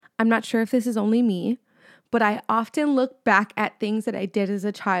I'm not sure if this is only me, but I often look back at things that I did as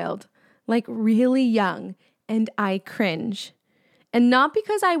a child, like really young, and I cringe. And not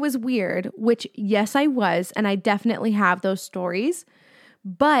because I was weird, which yes, I was, and I definitely have those stories,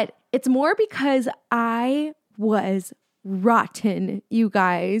 but it's more because I was rotten, you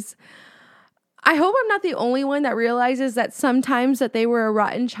guys. I hope I'm not the only one that realizes that sometimes that they were a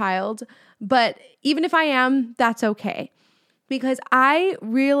rotten child, but even if I am, that's okay. Because I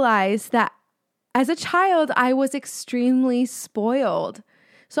realized that as a child, I was extremely spoiled.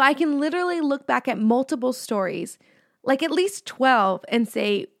 So I can literally look back at multiple stories, like at least 12, and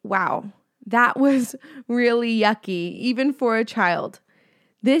say, wow, that was really yucky, even for a child.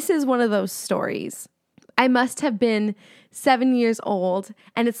 This is one of those stories. I must have been 7 years old,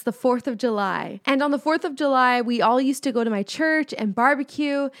 and it's the 4th of July. And on the 4th of July, we all used to go to my church and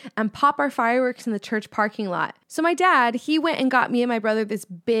barbecue and pop our fireworks in the church parking lot. So my dad, he went and got me and my brother this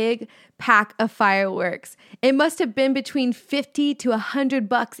big pack of fireworks. It must have been between $50 to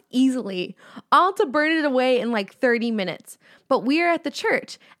 $100 easily, all to burn it away in like 30 minutes. But we are at the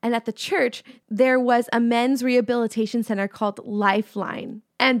church, and at the church, there was a men's rehabilitation center called Lifeline.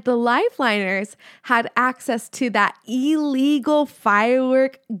 And the Lifeliners had access to that illegal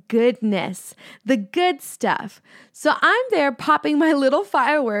firework goodness, the good stuff. So I'm there popping my little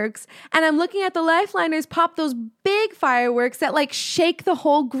fireworks, and I'm looking at the Lifeliners pop those big fireworks that like shake the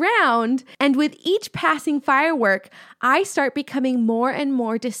whole ground. And with each passing firework, I start becoming more and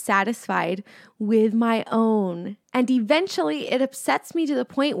more dissatisfied with my own. And eventually it upsets me to the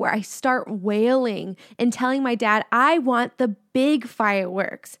point where I start wailing and telling my dad, I want the big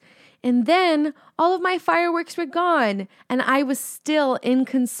fireworks. And then all of my fireworks were gone, and I was still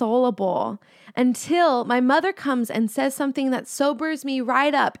inconsolable until my mother comes and says something that sobers me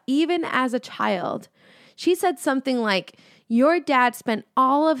right up, even as a child. She said something like, your dad spent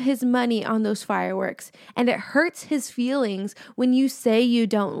all of his money on those fireworks, and it hurts his feelings when you say you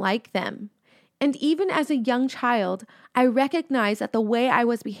don't like them. And even as a young child, I recognized that the way I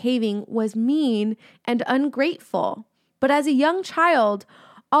was behaving was mean and ungrateful. But as a young child,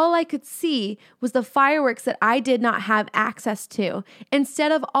 all I could see was the fireworks that I did not have access to,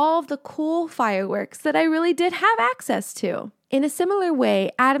 instead of all of the cool fireworks that I really did have access to. In a similar way,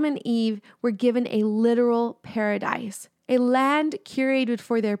 Adam and Eve were given a literal paradise, a land curated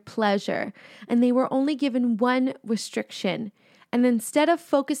for their pleasure, and they were only given one restriction. And instead of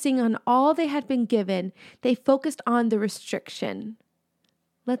focusing on all they had been given, they focused on the restriction.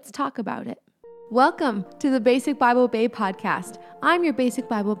 Let's talk about it. Welcome to the Basic Bible Babe podcast. I'm your Basic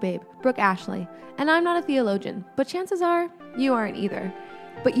Bible Babe, Brooke Ashley, and I'm not a theologian, but chances are you aren't either.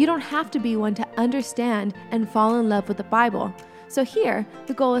 But you don't have to be one to understand and fall in love with the Bible. So here,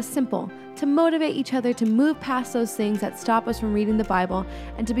 the goal is simple: to motivate each other to move past those things that stop us from reading the Bible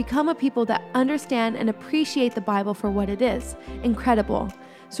and to become a people that understand and appreciate the Bible for what it is, incredible.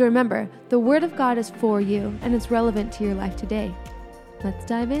 So remember, the Word of God is for you and it's relevant to your life today. Let's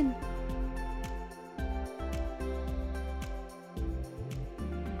dive in.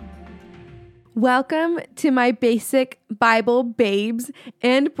 Welcome to my Basic Bible babes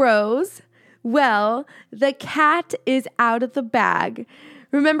and bros. Well, the cat is out of the bag.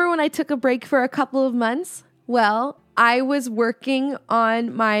 Remember when I took a break for a couple of months? Well, I was working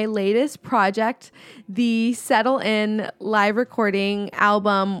on my latest project, the Settle In live recording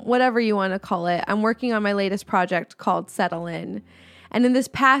album, whatever you want to call it. I'm working on my latest project called Settle In. And in this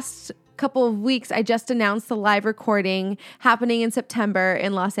past couple of weeks, I just announced the live recording happening in September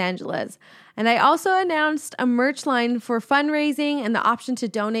in Los Angeles. And I also announced a merch line for fundraising and the option to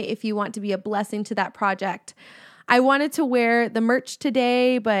donate if you want to be a blessing to that project. I wanted to wear the merch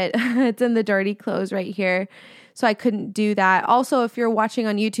today, but it's in the dirty clothes right here, so I couldn't do that. Also, if you're watching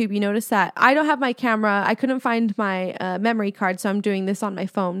on YouTube, you notice that I don't have my camera. I couldn't find my memory card, so I'm doing this on my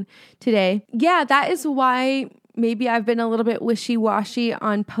phone today. Yeah, that is why maybe I've been a little bit wishy-washy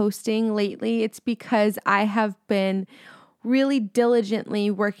on posting lately. It's because I have been really diligently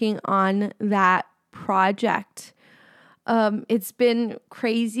working on that project. It's been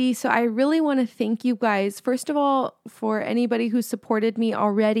crazy. So I really want to thank you guys, first of all, for anybody who supported me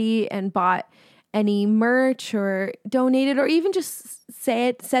already and bought any merch or donated or even just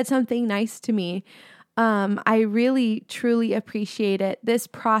said something nice to me. I really, truly appreciate it. This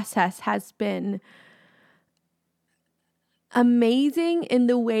process has been amazing in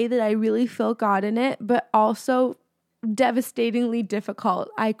the way that I really feel God in it, but also devastatingly difficult.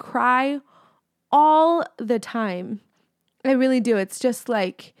 I cry all the time. I really do. It's just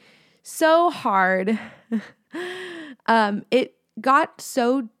like so hard. It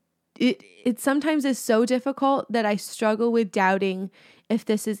sometimes is so difficult that I struggle with doubting if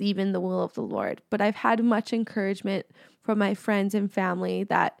this is even the will of the Lord. But I've had much encouragement from my friends and family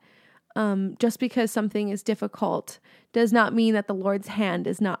that just because something is difficult does not mean that the Lord's hand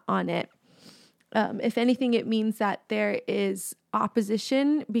is not on it. If anything, it means that there is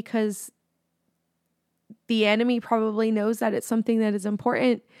opposition because the enemy probably knows that it's something that is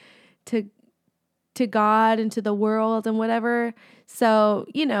important to God and to the world and whatever. So,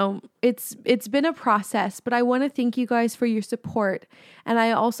 it's been a process, but I want to thank you guys for your support. And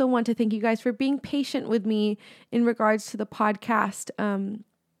I also want to thank you guys for being patient with me in regards to the podcast.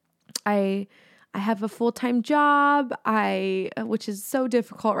 I have a full-time job, which is so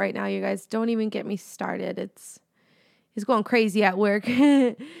difficult right now, you guys. Don't even get me started. It's going crazy at work.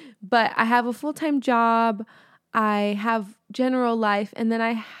 But I have a full-time job. I have general life, and then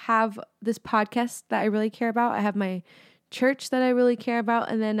I have this podcast that I really care about. I have my church that I really care about,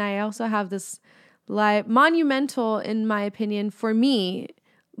 and then I also have this live, monumental, in my opinion, for me,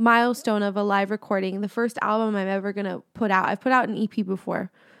 milestone of a live recording. The first album I'm ever going to put out. I've put out an EP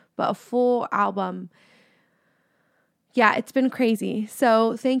before, but a full album. Yeah, it's been crazy.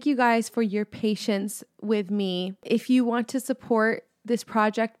 So thank you guys for your patience with me. If you want to support this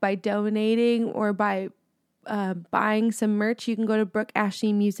project by donating or by buying some merch, you can go to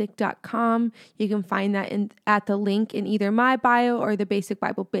brookashleymusic.com. You can find that at the link in either my bio or the Basic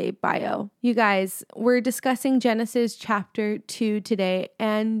Bible Babe bio. You guys, we're discussing Genesis chapter 2 today.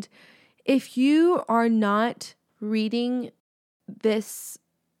 And if you are not reading this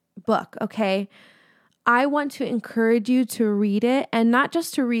book, okay, I want to encourage you to read it, and not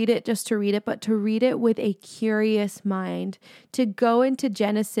just to read it, but to read it with a curious mind, to go into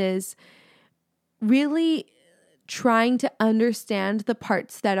Genesis really trying to understand the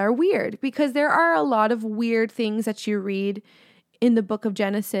parts that are weird, because there are a lot of weird things that you read in the book of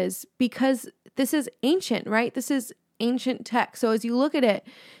Genesis, because this is ancient, right? This is ancient text. So as you look at it,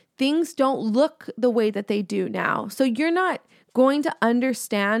 things don't look the way that they do now. So you're not going to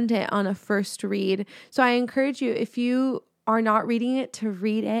understand it on a first read. So I encourage you, if you are not reading it, to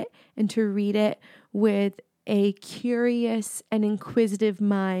read it, and to read it with a curious and inquisitive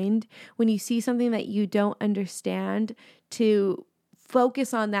mind. When you see something that you don't understand, to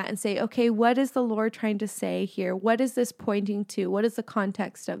focus on that and say, okay, what is the Lord trying to say here? What is this pointing to? What is the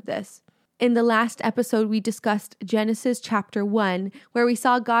context of this? In the last episode, we discussed Genesis chapter 1, where we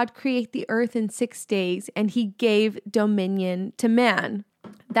saw God create the earth in 6 days, and he gave dominion to man.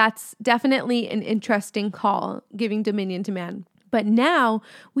 That's definitely an interesting call, giving dominion to man. But now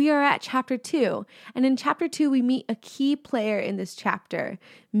we are at chapter 2, and in chapter 2, we meet a key player in this chapter,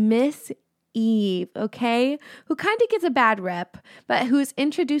 Miss Eve, okay, who kind of gets a bad rep, but who is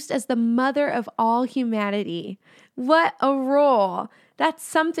introduced as the mother of all humanity. What a role! That's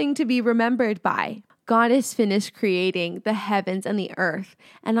something to be remembered by. God is finished creating the heavens and the earth,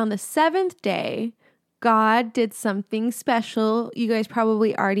 and on the 7th day, God did something special. You guys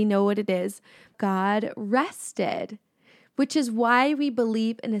probably already know what it is. God rested, which is why we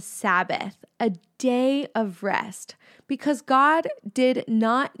believe in a Sabbath, a day of rest, because God did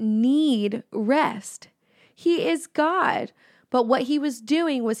not need rest. He is God. But what he was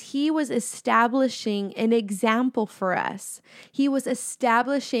doing was he was establishing an example for us. He was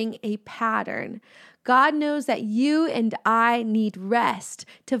establishing a pattern. God knows that you and I need rest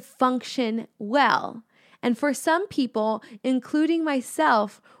to function well. And for some people, including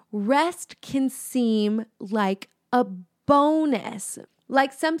myself, rest can seem like a bonus,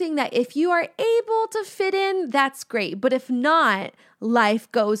 like something that if you are able to fit in, that's great. But if not,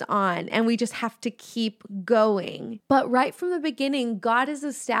 life goes on and we just have to keep going. But right from the beginning, God is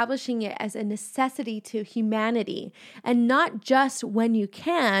establishing it as a necessity to humanity, and not just when you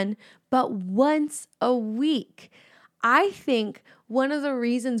can, but once a week. I think one of the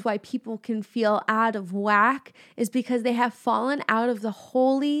reasons why people can feel out of whack is because they have fallen out of the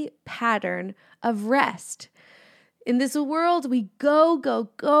holy pattern of rest. In this world, we go.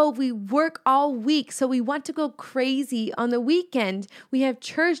 We work all week, so we want to go crazy on the weekend. We have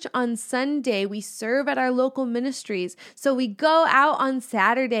church on Sunday. We serve at our local ministries. So we go out on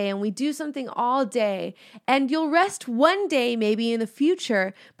Saturday and we do something all day. And you'll rest one day maybe in the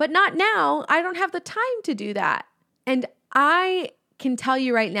future, but not now. I don't have the time to do that. And I can tell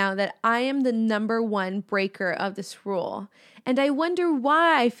you right now that I am the number one breaker of this rule. And I wonder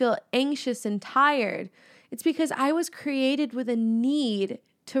why I feel anxious and tired. It's because I was created with a need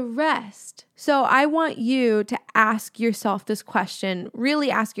to rest. So I want you to ask yourself this question,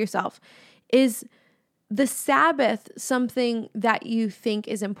 really ask yourself, is the Sabbath something that you think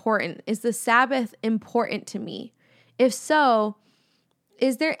is important? Is the Sabbath important to me? If so,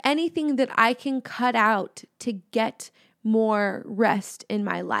 is there anything that I can cut out to get more rest in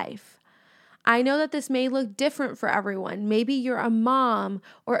my life? I know that this may look different for everyone. Maybe you're a mom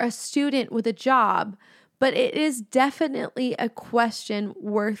or a student with a job, but it is definitely a question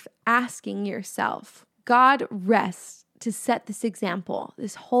worth asking yourself. God rests to set this example,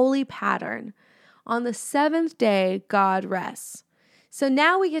 this holy pattern. On the seventh day, God rests. So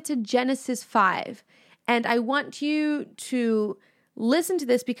now we get to Genesis 5, and I want you to listen to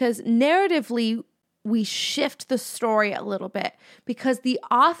this because narratively, we shift the story a little bit because the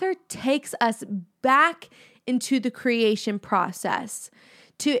author takes us back into the creation process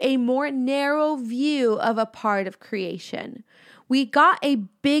to a more narrow view of a part of creation. We got a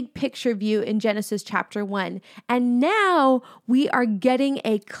big picture view in Genesis chapter 1, and now we are getting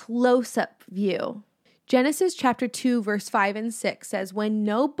a close-up view. Genesis chapter 2, verse 5 and 6 says, "When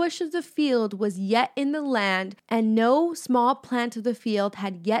no bush of the field was yet in the land, and no small plant of the field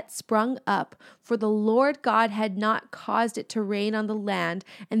had yet sprung up, for the Lord God had not caused it to rain on the land,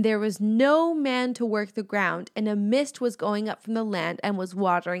 and there was no man to work the ground, and a mist was going up from the land and was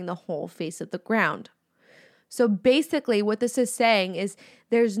watering the whole face of the ground." So basically what this is saying is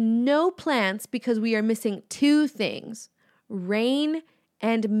there's no plants because we are missing two things: rain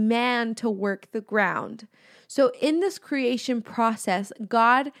and man to work the ground. So in this creation process,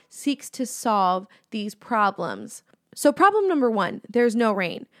 God seeks to solve these problems. So problem number one, there's no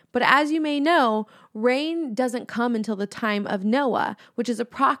rain. But as you may know, rain doesn't come until the time of Noah, which is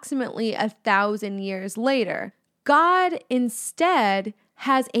approximately 1,000 years later. God instead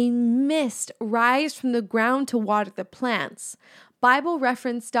has a mist rise from the ground to water the plants.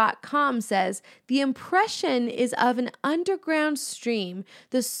 BibleReference.com says, the impression is of an underground stream,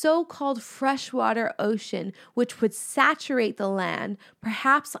 the so-called freshwater ocean, which would saturate the land,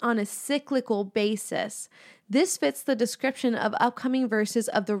 perhaps on a cyclical basis. This fits the description of upcoming verses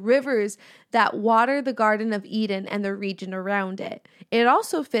of the rivers that water the Garden of Eden and the region around it. It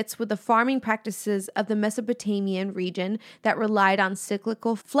also fits with the farming practices of the Mesopotamian region that relied on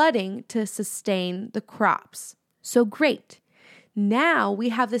cyclical flooding to sustain the crops. So great. Now we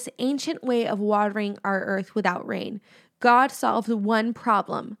have this ancient way of watering our earth without rain. God solved one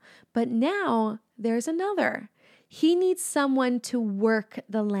problem, but now there's another. He needs someone to work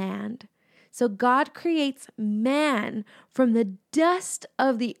the land. So God creates man from the dust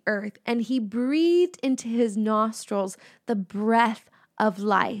of the earth, and he breathed into his nostrils the breath of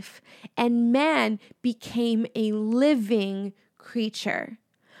life, and man became a living creature.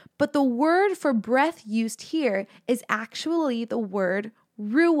 But the word for breath used here is actually the word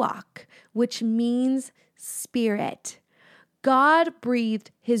ruach, which means spirit. God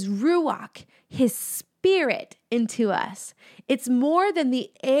breathed his ruach, his spirit, into us. It's more than the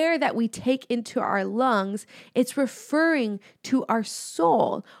air that we take into our lungs. It's referring to our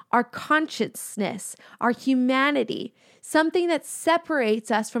soul, our consciousness, our humanity, something that separates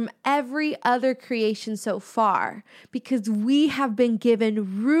us from every other creation so far, because we have been given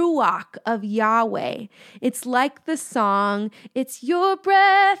ruach of Yahweh. It's like the song, "It's your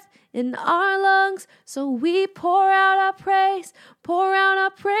breath in our lungs, so we pour out our praise, pour out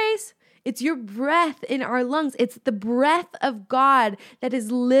our praise." It's your breath in our lungs. It's the breath of God that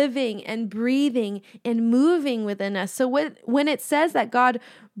is living and breathing and moving within us. So when it says that God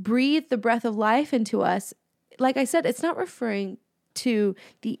breathed the breath of life into us, like I said, it's not referring to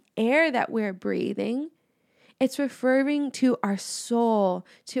the air that we're breathing. It's referring to our soul,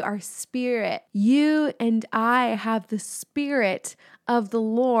 to our spirit. You and I have the spirit of the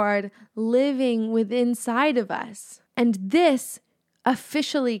Lord living within inside of us. And this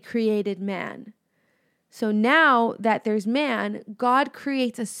officially created man. So now that there's man, God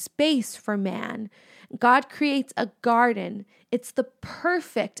creates a space for man. God creates a garden. It's the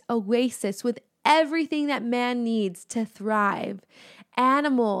perfect oasis with everything that man needs to thrive.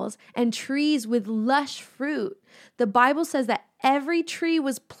 Animals and trees with lush fruit. The Bible says that every tree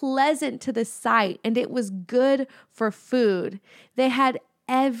was pleasant to the sight and it was good for food. They had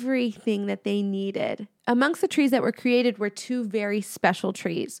everything that they needed. Amongst the trees that were created were two very special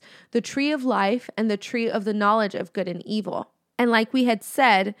trees, the tree of life and the tree of the knowledge of good and evil. And like we had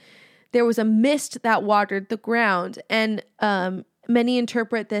said, there was a mist that watered the ground, and many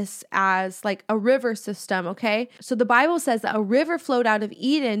interpret this as like a river system, okay? So the Bible says that a river flowed out of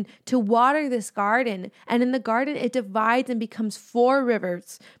Eden to water this garden, and in the garden it divides and becomes 4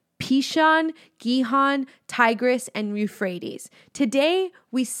 rivers: Pishon, Gihon, Tigris, and Euphrates. Today,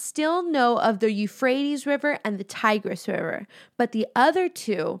 we still know of the Euphrates River and the Tigris River, but the other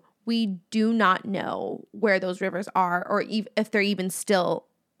two, we do not know where those rivers are or if they're even still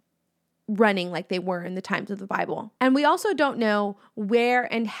running like they were in the times of the Bible. And we also don't know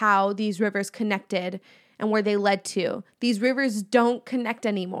where and how these rivers connected, and where they led to. These rivers don't connect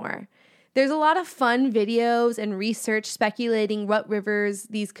anymore. There's a lot of fun videos and research speculating what rivers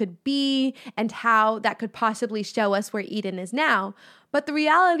these could be and how that could possibly show us where Eden is now. But the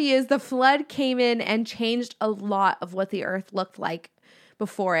reality is the flood came in and changed a lot of what the earth looked like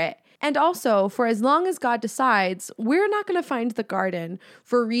before it. And also, for as long as God decides, we're not going to find the garden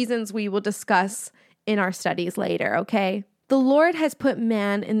for reasons we will discuss in our studies later, okay? The Lord has put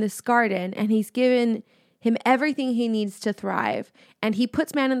man in this garden, and he's given him everything he needs to thrive. And he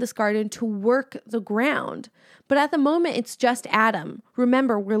puts man in this garden to work the ground. But at the moment, it's just Adam.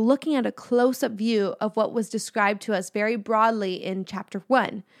 Remember, we're looking at a close-up view of what was described to us very broadly in chapter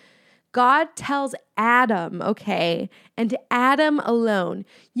 1. God tells Adam, okay, and to Adam alone,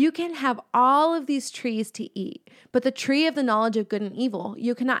 you can have all of these trees to eat, but the tree of the knowledge of good and evil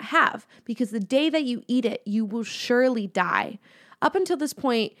you cannot have, because the day that you eat it, you will surely die. Up until this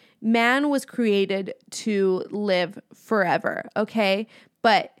point, man was created to live forever, okay?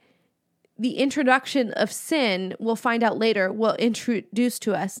 But the introduction of sin, we'll find out later, will introduce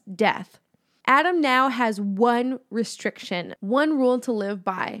to us death. Adam now has one restriction, one rule to live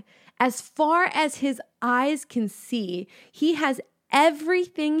by. As far as his eyes can see, he has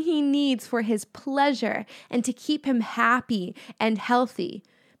everything he needs for his pleasure and to keep him happy and healthy.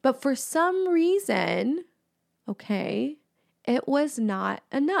 But for some reason, okay, it was not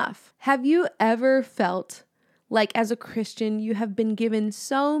enough. Have you ever felt like as a Christian, you have been given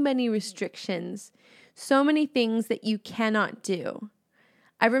so many restrictions, so many things that you cannot do?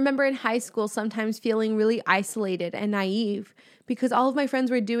 I remember in high school sometimes feeling really isolated and naive because all of my friends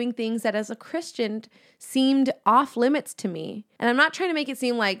were doing things that as a Christian seemed off limits to me. And I'm not trying to make it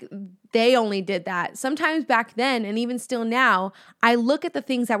seem like they only did that. Sometimes back then, and even still now, I look at the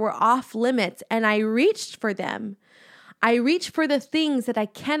things that were off limits and I reached for them. I reach for the things that I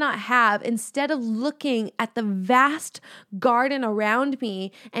cannot have instead of looking at the vast garden around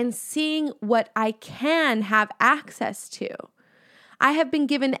me and seeing what I can have access to. I have been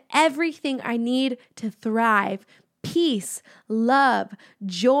given everything I need to thrive: peace, love,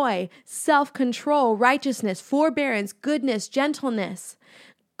 joy, self-control, righteousness, forbearance, goodness, gentleness.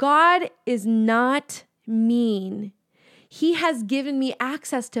 God is not mean. He has given me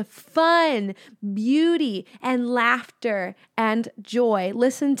access to fun, beauty, and laughter and joy.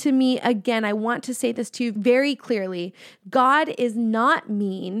 Listen to me again. I want to say this to you very clearly. God is not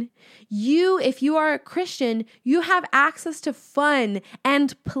mean. You, if you are a Christian, you have access to fun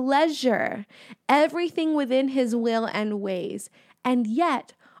and pleasure, everything within his will and ways. And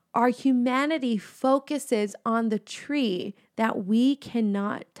yet, our humanity focuses on the tree that we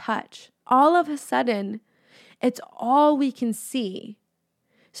cannot touch. All of a sudden, it's all we can see.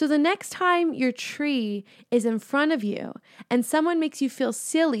 So the next time your tree is in front of you and someone makes you feel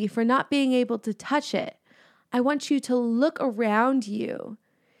silly for not being able to touch it, I want you to look around you.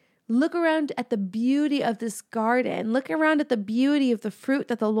 Look around at the beauty of this garden. Look around at the beauty of the fruit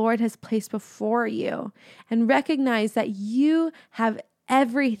that the Lord has placed before you and recognize that you have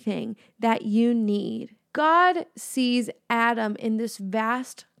everything that you need. God sees Adam in this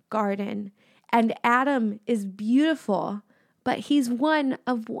vast garden. And Adam is beautiful, but he's one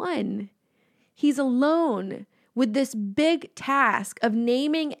of one. He's alone with this big task of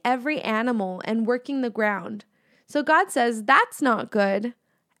naming every animal and working the ground. So God says, that's not good.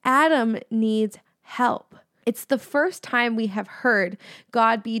 Adam needs help. It's the first time we have heard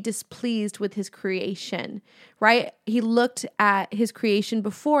God be displeased with his creation, right? He looked at his creation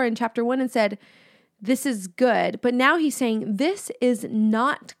before in chapter 1 and said, this is good. But now he's saying this is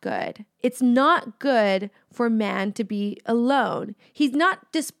not good. It's not good for man to be alone. He's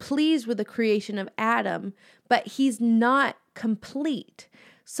not displeased with the creation of Adam, but he's not complete.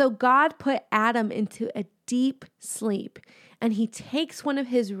 So God put Adam into a deep sleep, and he takes one of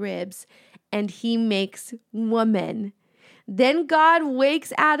his ribs and he makes woman. Then God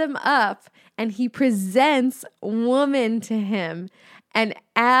wakes Adam up and he presents woman to him. And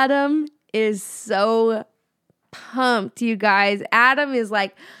Adam is so pumped, you guys. Adam is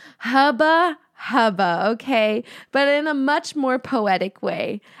like, hubba, hubba, okay? But in a much more poetic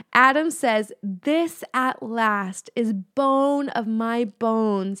way. Adam says, this at last is bone of my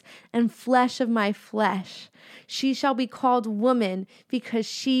bones and flesh of my flesh. She shall be called woman because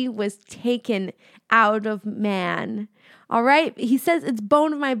she was taken out of man. All right. He says it's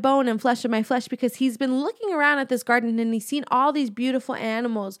bone of my bone and flesh of my flesh because he's been looking around at this garden and he's seen all these beautiful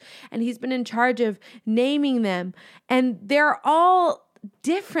animals and he's been in charge of naming them. And they're all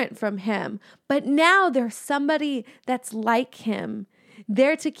different from him. But now there's somebody that's like him.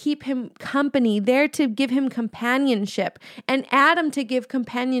 there to keep him company, there to give him companionship, and Adam to give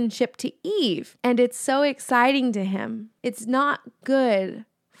companionship to Eve. And it's so exciting to him. It's not good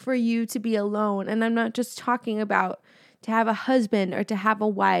for you to be alone. And I'm not just talking about to have a husband or to have a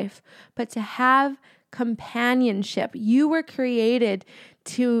wife, but to have companionship. You were created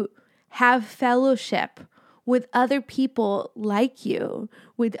to have fellowship with other people like you,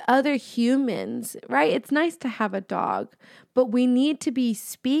 with other humans, right? It's nice to have a dog, but we need to be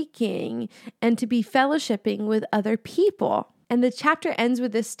speaking and to be fellowshipping with other people. And the chapter ends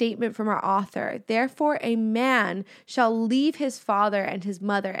with this statement from our author: "Therefore a man shall leave his father and his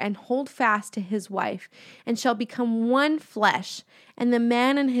mother and hold fast to his wife, and shall become one flesh. And the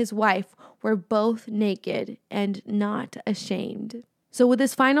man and his wife were both naked and not ashamed." So with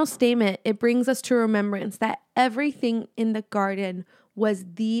this final statement, it brings us to remembrance that everything in the garden was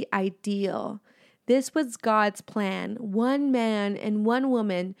the ideal. This was God's plan. One man and one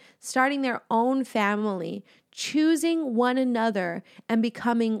woman starting their own family, choosing one another and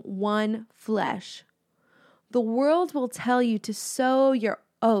becoming one flesh. The world will tell you to sow your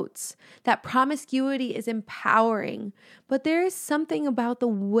oats, that promiscuity is empowering, but there is something about the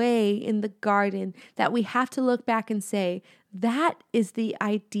way in the garden that we have to look back and say, that is the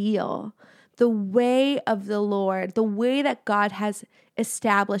ideal, the way of the Lord, the way that God has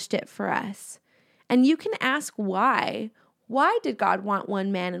established it for us. And you can ask why. Why did God want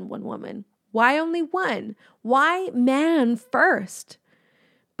one man and one woman? Why only one? Why man first?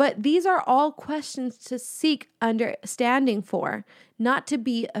 But these are all questions to seek understanding for, not to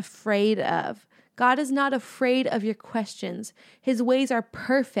be afraid of. God is not afraid of your questions. His ways are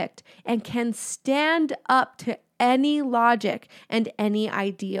perfect and can stand up to any logic and any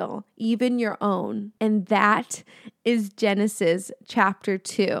ideal, even your own. And that is Genesis chapter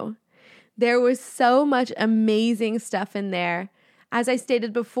 2. There was so much amazing stuff in there. As I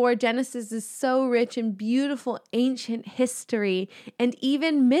stated before, Genesis is so rich in beautiful ancient history and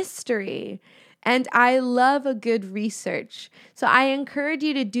even mystery. And I love a good research. So I encourage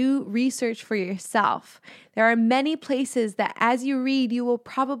you to do research for yourself. There are many places that as you read, you will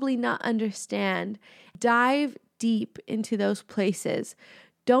probably not understand. Dive deep into those places.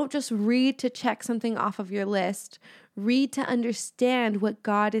 Don't just read to check something off of your list. Read to understand what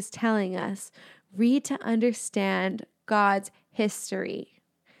God is telling us. Read to understand God's history.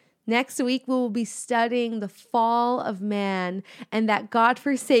 Next week, we will be studying the fall of man and that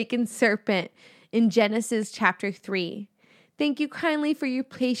God-forsaken serpent in Genesis chapter 3. Thank you kindly for your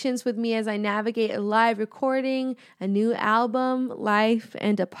patience with me as I navigate a live recording, a new album, life,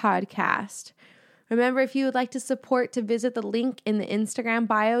 and a podcast. Remember, if you would like to support, to visit the link in the Instagram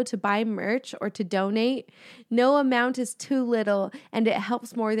bio to buy merch or to donate. No amount is too little, and it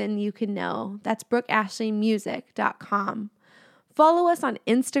helps more than you can know. That's BrookeAshleyMusic.com. Follow us on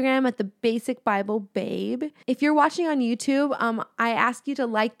Instagram at The Basic Bible Babe. If you're watching on YouTube, I ask you to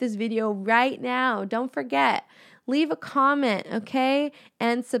like this video right now. Don't forget. Leave a comment, okay?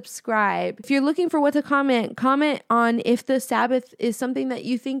 And subscribe. If you're looking for what to comment on if the Sabbath is something that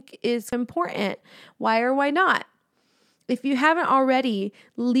you think is important. Why or why not? If you haven't already,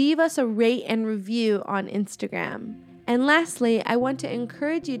 leave us a rate and review on Instagram. And lastly, I want to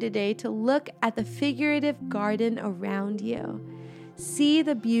encourage you today to look at the figurative garden around you. See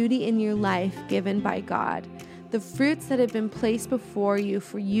the beauty in your life given by God, the fruits that have been placed before you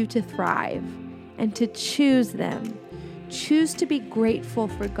for you to thrive, and to choose them. Choose to be grateful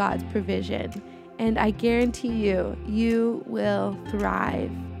for God's provision, and I guarantee you, you will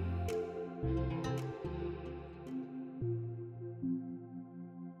thrive.